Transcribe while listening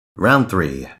Round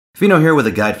 3. Fino here with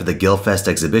a guide for the Guildfest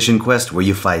exhibition quest where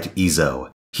you fight Izou.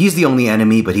 He's the only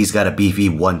enemy, but he's got a beefy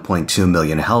 1.2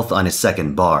 million health on his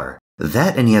second bar.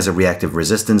 That and he has a reactive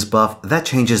resistance buff that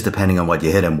changes depending on what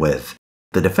you hit him with.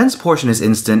 The defense portion is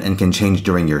instant and can change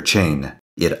during your chain.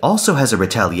 It also has a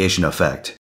retaliation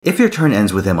effect. If your turn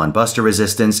ends with him on buster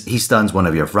resistance, he stuns one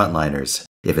of your frontliners.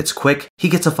 If it's quick, he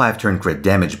gets a 5-turn crit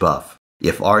damage buff.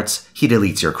 If arts, he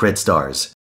deletes your crit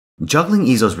stars. Juggling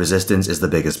Izou's resistance is the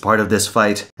biggest part of this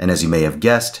fight, and as you may have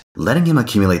guessed, letting him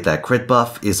accumulate that crit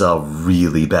buff is a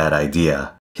really bad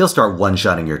idea. He'll start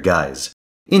one-shotting your guys.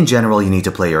 In general, you need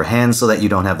to play your hands so that you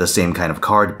don't have the same kind of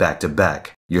card back to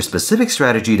back. Your specific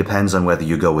strategy depends on whether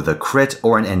you go with a crit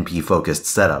or an NP-focused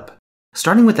setup.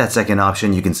 Starting with that second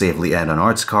option, you can safely end on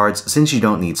arts cards since you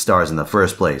don't need stars in the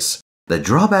first place. The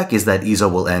drawback is that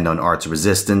Izou will end on arts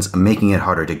resistance, making it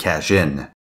harder to cash in.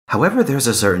 However, there's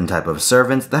a certain type of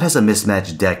servant that has a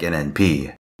mismatched deck and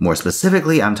NP. More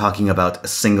specifically, I'm talking about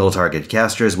single-target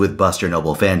casters with Buster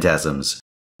Noble Phantasms.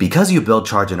 Because you build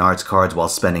charge and arts cards while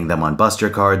spending them on Buster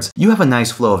cards, you have a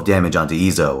nice flow of damage onto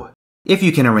Izou. If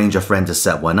you can arrange a friend to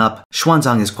set one up,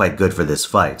 Xuanzang is quite good for this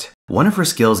fight. One of her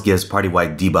skills gives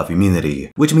party-wide debuff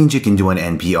immunity, which means you can do an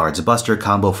NP Arts Buster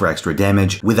combo for extra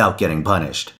damage without getting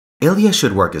punished. Ilya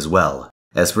should work as well.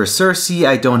 As for Cersei,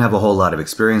 I don't have a whole lot of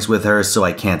experience with her, so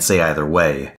I can't say either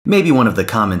way. Maybe one of the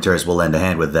commenters will lend a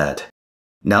hand with that.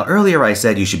 Now earlier I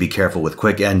said you should be careful with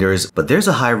quick enders, but there's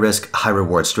a high-risk,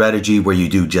 high-reward strategy where you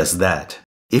do just that.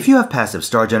 If you have passive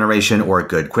star generation or a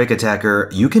good quick attacker,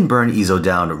 you can burn Izou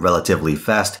down relatively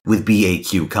fast with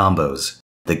BAQ combos.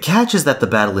 The catch is that the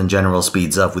battle in general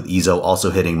speeds up with Izou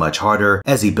also hitting much harder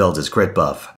as he builds his crit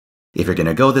buff. If you're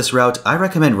gonna go this route, I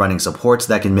recommend running supports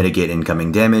that can mitigate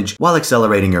incoming damage while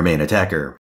accelerating your main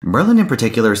attacker. Merlin in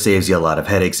particular saves you a lot of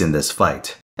headaches in this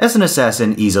fight. As an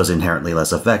assassin, Izou's inherently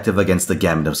less effective against the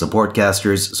gamut of support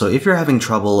casters, so if you're having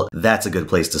trouble, that's a good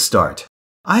place to start.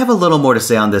 I have a little more to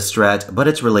say on this strat, but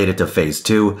it's related to Phase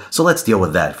 2, so let's deal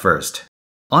with that first.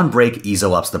 On break,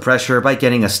 Izou ups the pressure by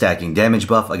getting a stacking damage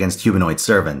buff against humanoid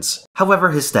servants.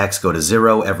 However, his stacks go to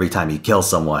 0 every time he kills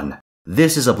someone.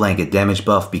 This is a blanket damage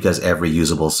buff because every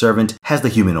usable servant has the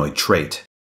humanoid trait.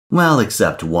 Well,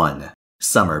 except one.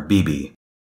 Summer Bibi.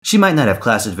 She might not have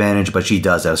class advantage, but she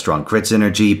does have strong crit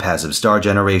synergy, passive star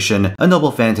generation, a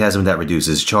noble phantasm that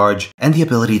reduces charge, and the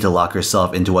ability to lock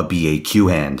herself into a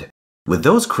BAQ hand. With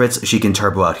those crits, she can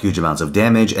turbo out huge amounts of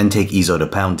damage and take Izou to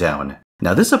Pound Town.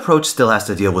 Now this approach still has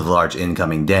to deal with large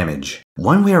incoming damage.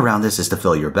 One way around this is to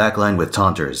fill your backline with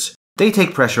taunters. They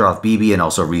take pressure off Bibi and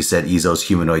also reset Izou's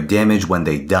humanoid damage when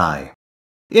they die.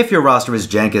 If your roster is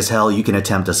jank as hell, you can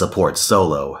attempt a support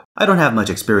solo. I don't have much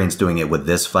experience doing it with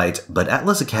this fight, but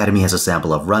Atlas Academy has a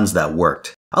sample of runs that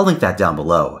worked. I'll link that down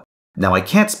below. Now I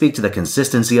can't speak to the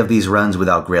consistency of these runs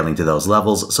without grailing to those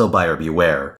levels, so buyer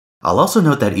beware. I'll also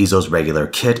note that Izou's regular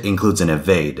kit includes an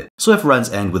evade, so if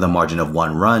runs end with a margin of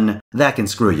 1 run, that can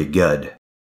screw you good.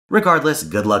 Regardless,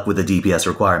 good luck with the DPS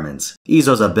requirements.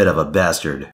 Izou's a bit of a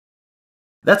bastard.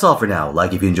 That's all for now.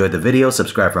 Like if you enjoyed the video,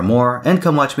 subscribe for more, and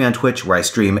come watch me on Twitch where I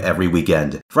stream every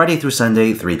weekend, Friday through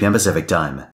Sunday, 3 PM Pacific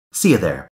time. See you there.